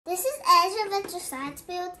Edgeworth Science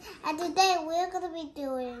Field, and today we're going to be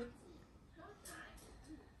doing...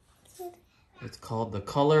 It's called the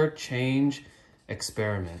color change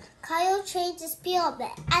experiment. Color change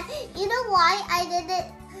experiment. And you know why I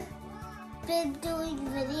didn't been doing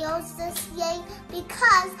videos this year?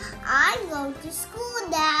 Because I'm going to school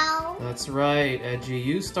now. That's right, Edgy.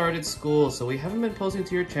 You started school, so we haven't been posting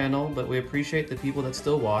to your channel, but we appreciate the people that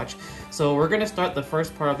still watch. So we're gonna start the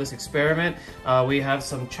first part of this experiment. We have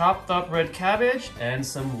some chopped up red cabbage and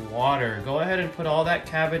some water. Go ahead and put all that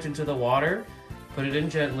cabbage into the water. Put it in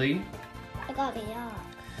gently. I got it out.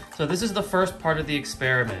 So this is the first part of the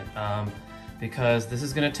experiment, because this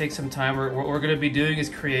is gonna take some time. What we're gonna be doing is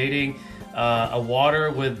creating a water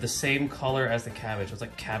with the same color as the cabbage. It's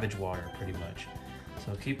like cabbage water, pretty much.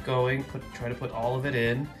 So keep going, try to put all of it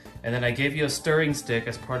in. And then I gave you a stirring stick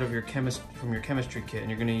as part of your from your chemistry kit, and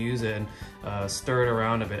you're gonna use it and stir it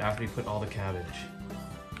around a bit after you put all the cabbage.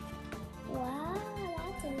 Wow,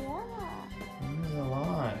 that's a lot. That's a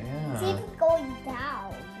lot, yeah. See, it's going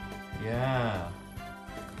down. Yeah.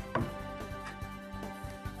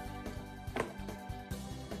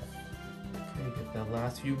 Okay, get the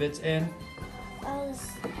last few bits in.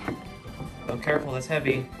 Oh, careful, that's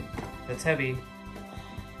heavy. That's heavy.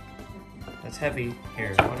 That's heavy.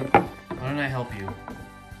 Here, why don't I help you?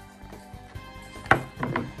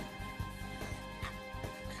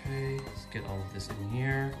 Okay, let's get all of this in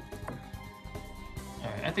here.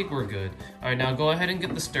 Alright, I think we're good. Alright, now go ahead and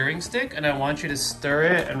get the stirring stick, and I want you to stir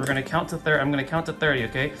it, and we're gonna count to 30. I'm gonna count to 30,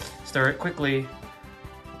 okay? Stir it quickly.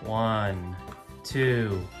 1,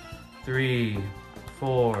 2, 3,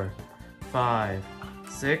 4, 5,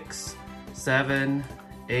 6, 7,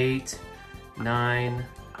 8, 9,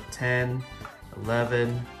 10,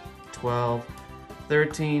 11, 12,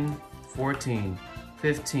 13, 14,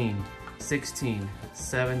 15, 16,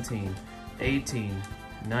 17, 18,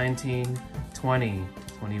 19, 20,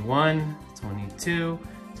 21, 22,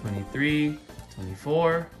 23,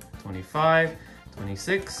 24, 25,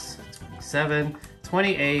 26, 27,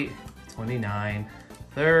 28, 29,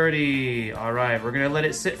 30. All right, we're gonna let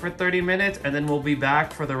it sit for 30 minutes and then we'll be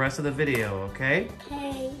back for the rest of the video, okay?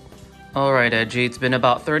 Okay. All right, Edgy, it's been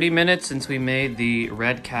about 30 minutes since we made the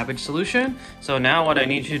red cabbage solution. So now what I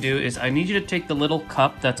need you to do is I need you to take the little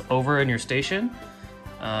cup that's over in your station.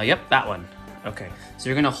 Yep, that one. Okay, so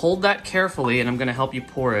you're gonna hold that carefully and I'm gonna help you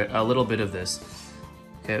pour it a little bit of this,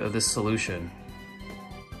 okay, of this solution.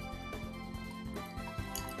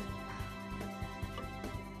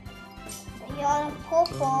 You're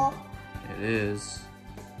purple. It is.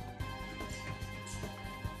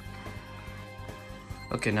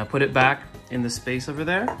 Okay, now put it back in the space over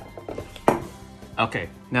there. Okay,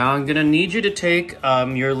 now I'm gonna need you to take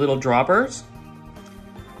your little droppers,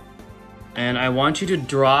 and I want you to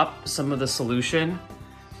drop some of the solution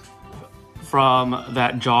from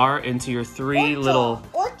that jar into your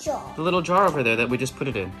What jar? the little jar over there that we just put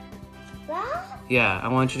it in. That? Yeah, I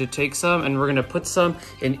want you to take some, and we're gonna put some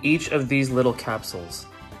in each of these little capsules.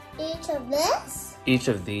 Each of this? Each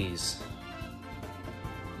of these.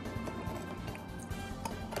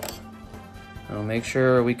 I'll make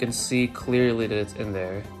sure we can see clearly that it's in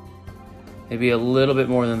there. Maybe a little bit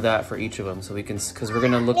more than that for each of them, so we can, because we're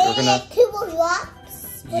gonna look. We're gonna. 2 more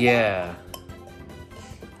drops. Yeah.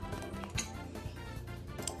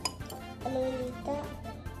 And then we need that.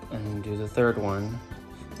 And do the third one.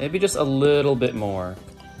 Maybe just a little bit more.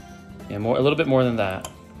 Yeah, a little bit more than that.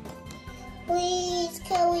 Please,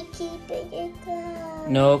 can we keep it in glass?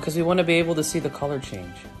 No, because we want to be able to see the color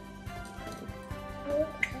change.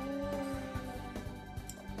 Okay.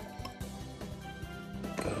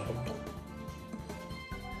 Go.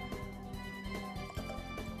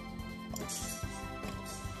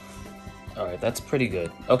 All right, that's pretty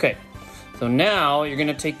good. Okay, so now you're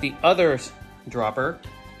gonna take the other dropper.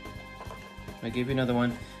 I gave you another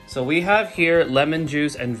one. So we have here lemon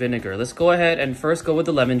juice and vinegar. Let's go ahead and first go with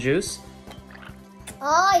the lemon juice.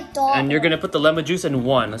 I don't. And you're gonna put the lemon juice in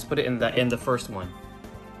one. Let's put it in the first one.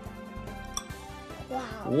 Wow.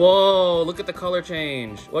 Whoa, look at the color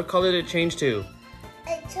change. What color did it change to?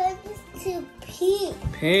 It changes to pink.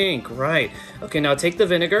 Pink, right. Okay, now take the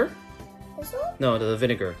vinegar. This one? No, the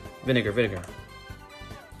vinegar. Vinegar.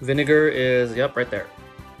 Vinegar is, yep, right there.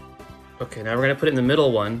 Okay, now we're gonna put it in the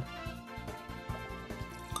middle one.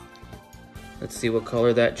 Let's see what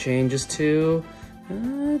color that changes to.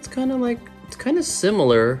 It's kind of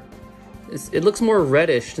similar. It looks more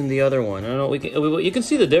reddish than the other one. I don't know, you can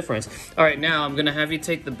see the difference. All right, now I'm gonna have you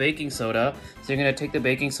take the baking soda. So you're gonna take the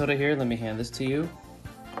baking soda here. Let me hand this to you.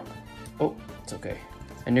 Oh, it's okay.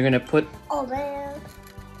 And you're gonna put... Oh, man.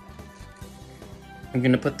 I'm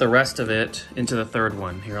gonna put the rest of it into the third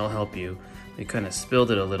one. Here, I'll help you. We kind of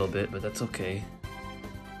spilled it a little bit, but that's okay.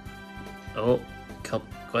 Oh, go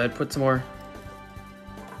ahead, put some more.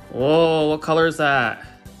 Whoa, what color is that?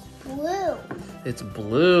 Blue. It's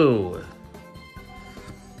blue.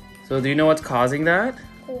 So do you know what's causing that?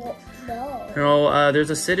 No. No, there's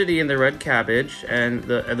acidity in the red cabbage, and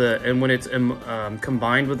when it's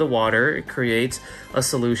combined with the water, it creates a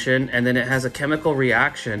solution, and then it has a chemical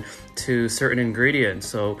reaction to certain ingredients.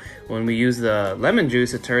 So when we use the lemon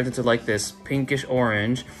juice, it turns into like this pinkish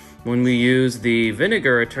orange. When we use the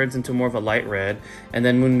vinegar, it turns into more of a light red, and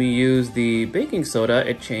then when we use the baking soda,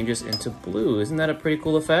 it changes into blue. Isn't that a pretty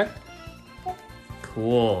cool effect?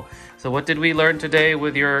 Cool. So what did we learn today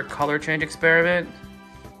with your color change experiment?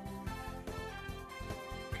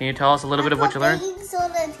 Can you tell us a little bit of what you learned? Baking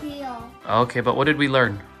soda here. Okay, but what did we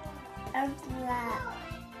learn?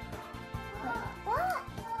 What?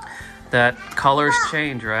 That colors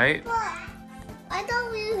change, right? What? I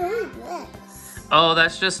thought we heard this. Oh,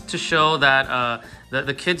 that's just to show that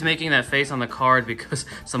the kid's making that face on the card because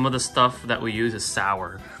some of the stuff that we use is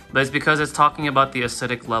sour. But it's because it's talking about the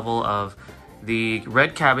acidic level of the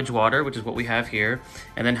red cabbage water, which is what we have here,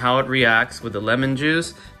 and then how it reacts with the lemon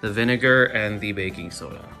juice, the vinegar, and the baking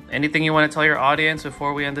soda. Anything you want to tell your audience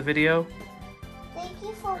before we end the video? Thank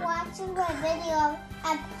you for watching my video,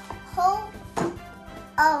 and hope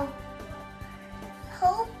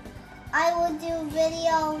I will do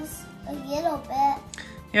videos a little bit.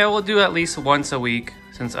 Yeah, we'll do at least once a week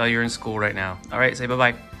since you're in school right now. All right, say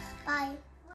bye-bye.